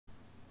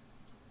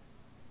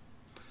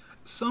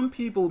Some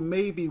people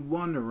may be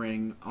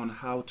wondering on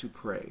how to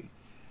pray.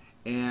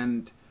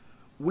 And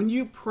when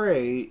you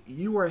pray,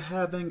 you are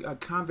having a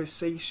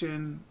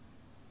conversation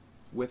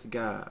with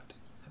God.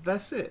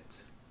 That's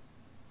it.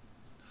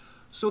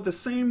 So the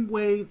same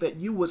way that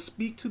you would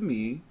speak to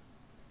me,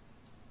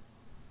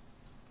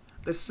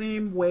 the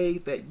same way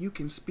that you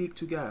can speak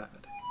to God.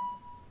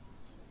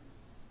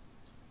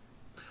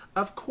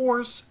 Of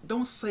course,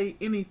 don't say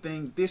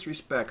anything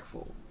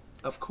disrespectful.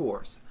 Of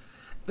course.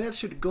 That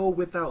should go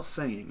without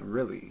saying,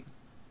 really.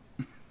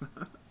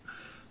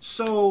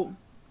 So,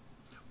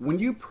 when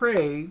you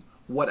pray,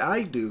 what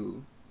I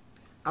do,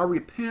 I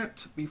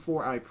repent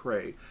before I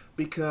pray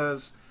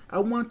because I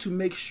want to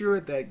make sure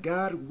that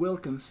God will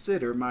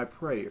consider my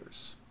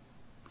prayers.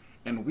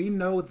 And we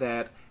know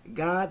that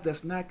God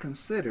does not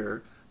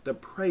consider the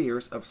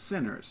prayers of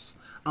sinners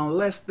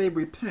unless they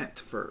repent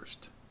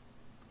first.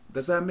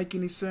 Does that make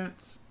any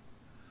sense?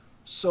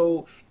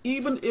 So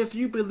even if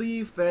you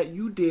believe that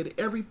you did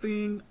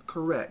everything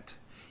correct,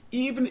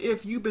 even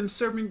if you've been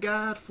serving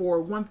God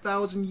for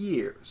 1,000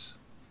 years,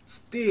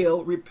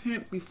 still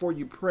repent before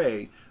you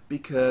pray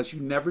because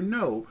you never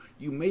know,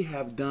 you may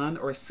have done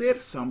or said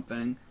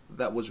something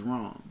that was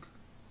wrong.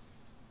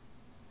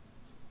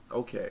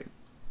 Okay.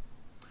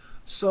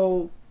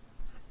 So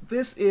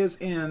this is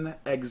an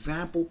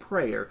example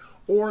prayer,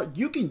 or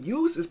you can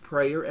use this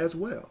prayer as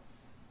well.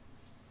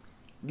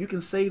 You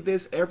can say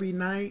this every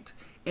night,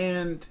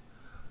 and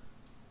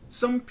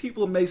some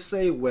people may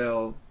say,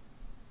 well,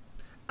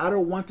 I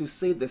don't want to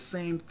say the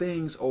same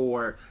things,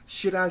 or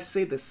should I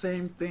say the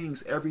same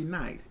things every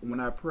night when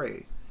I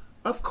pray?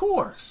 Of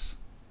course.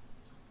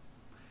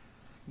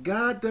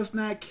 God does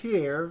not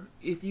care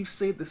if you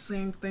say the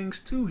same things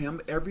to him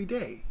every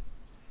day.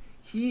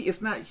 He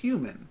is not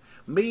human.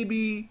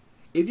 Maybe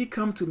if you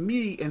come to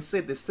me and say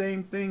the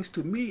same things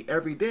to me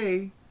every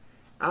day,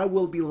 I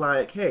will be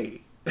like,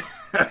 hey,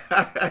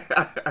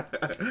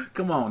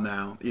 come on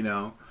now,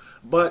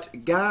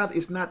 But God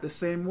is not the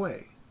same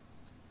way.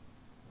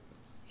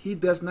 He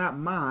does not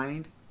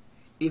mind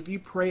if you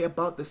pray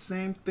about the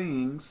same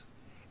things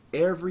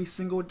every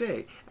single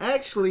day.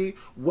 Actually,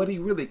 what he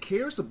really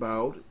cares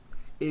about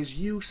is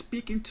you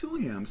speaking to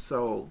him,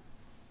 so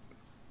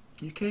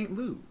you can't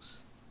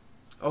lose.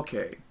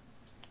 Okay.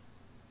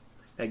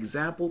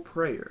 Example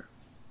prayer.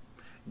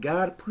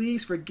 God,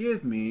 please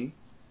forgive me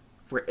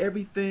for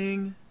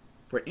anything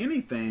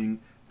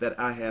that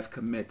I have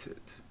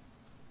committed.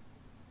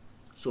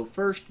 So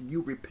first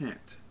you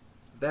repent.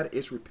 That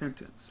is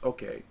repentance.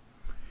 Okay.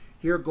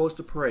 Here goes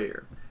the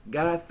prayer.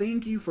 God,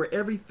 thank you for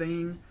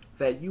everything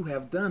that you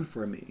have done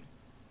for me.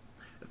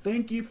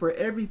 Thank you for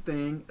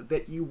everything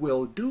that you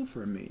will do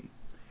for me.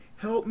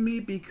 Help me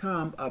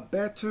become a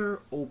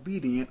better,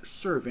 obedient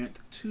servant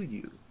to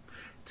you.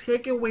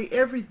 Take away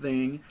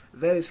everything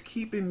that is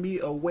keeping me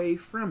away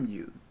from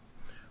you.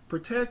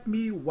 Protect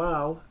me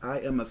while I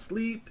am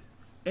asleep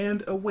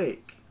and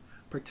awake.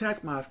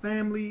 Protect my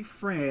family,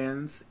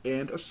 friends,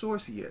 and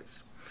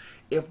associates.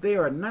 If they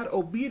are not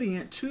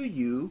obedient to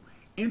you,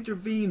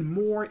 intervene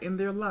more in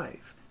their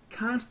life.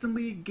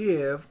 Constantly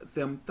give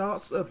them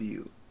thoughts of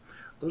you.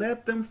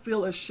 Let them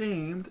feel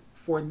ashamed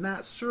for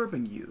not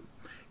serving you.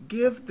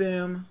 Give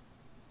them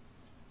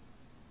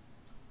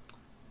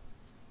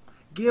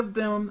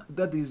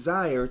the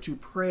desire to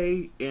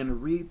pray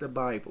and read the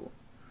Bible.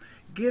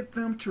 Get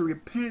them to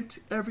repent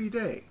every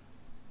day.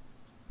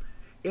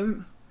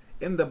 In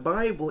the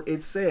Bible,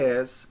 it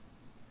says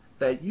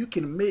that you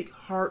can make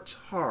hearts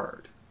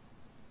hard.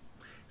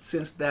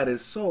 Since that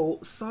is so,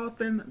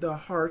 soften the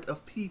heart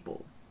of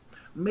people.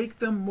 Make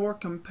them more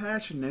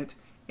compassionate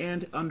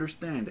and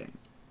understanding.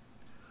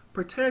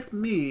 Protect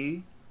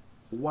me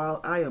while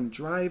I am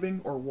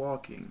driving or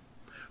walking.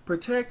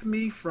 Protect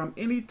me from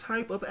any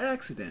type of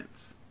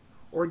accidents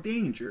or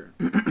danger.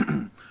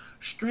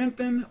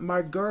 Strengthen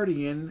my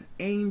guardian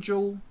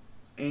angels.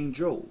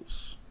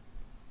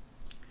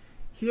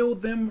 Heal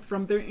them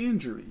from their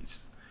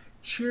injuries.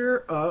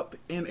 Cheer up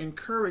and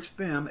encourage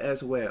them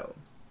as well.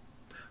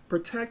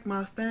 Protect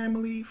my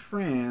family,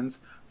 friends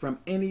from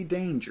any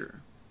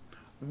danger.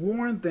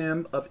 Warn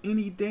them of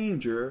any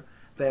danger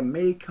that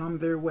may come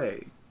their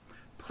way.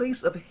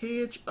 Place a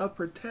hedge of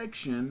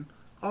protection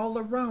all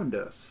around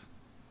us.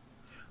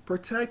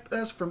 Protect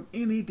us from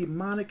any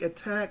demonic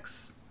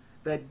attacks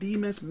that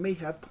demons may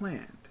have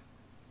planned.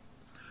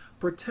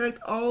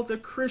 Protect all the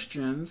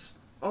Christians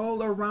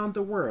all around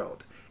the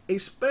world,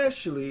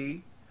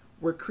 especially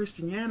where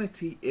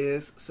Christianity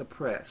is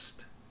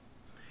suppressed.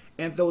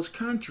 And those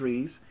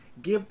countries,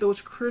 give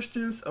those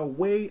Christians a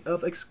way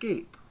of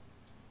escape.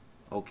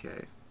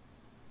 Okay.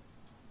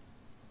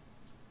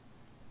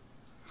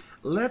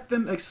 Let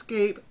them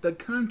escape the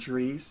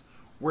countries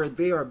where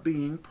they are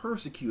being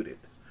persecuted.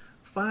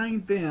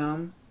 Find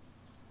them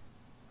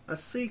a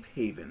safe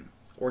haven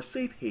or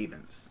safe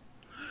havens.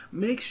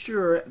 Make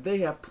sure they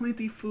have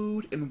plenty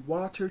food and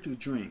water to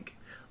drink.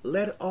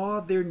 Let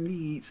all their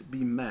needs be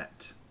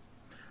met.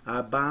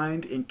 I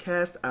bind and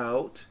cast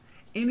out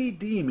any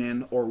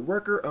demon or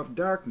worker of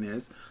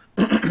darkness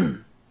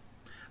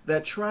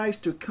that tries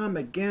to come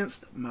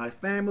against my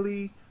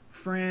family,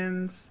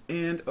 friends,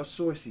 and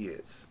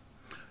associates.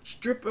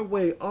 Strip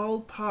away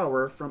all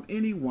power from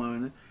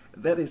anyone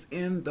that is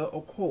in the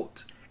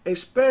occult,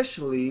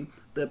 especially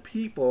the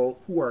people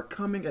who are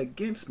coming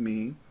against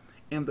me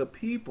and the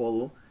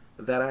people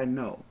that I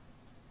know.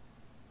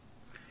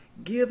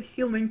 Give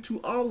healing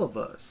to all of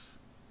us.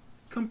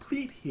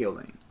 Complete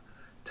healing.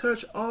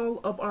 Touch all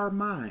of our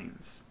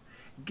minds.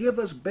 Give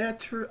us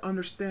better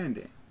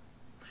understanding.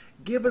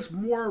 Give us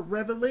more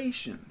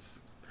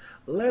revelations.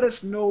 Let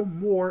us know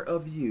more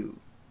of you.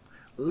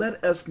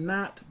 Let us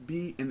not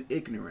be in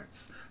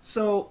ignorance.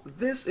 So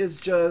this is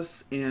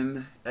just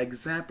an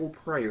example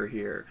prayer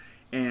here,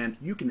 and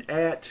you can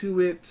add to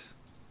it.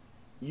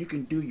 You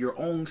can do your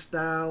own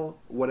style,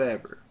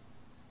 whatever.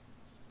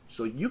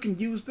 So you can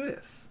use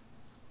this.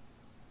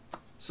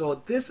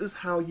 So this is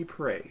how you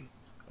pray.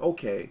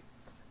 Okay,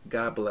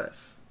 God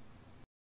bless.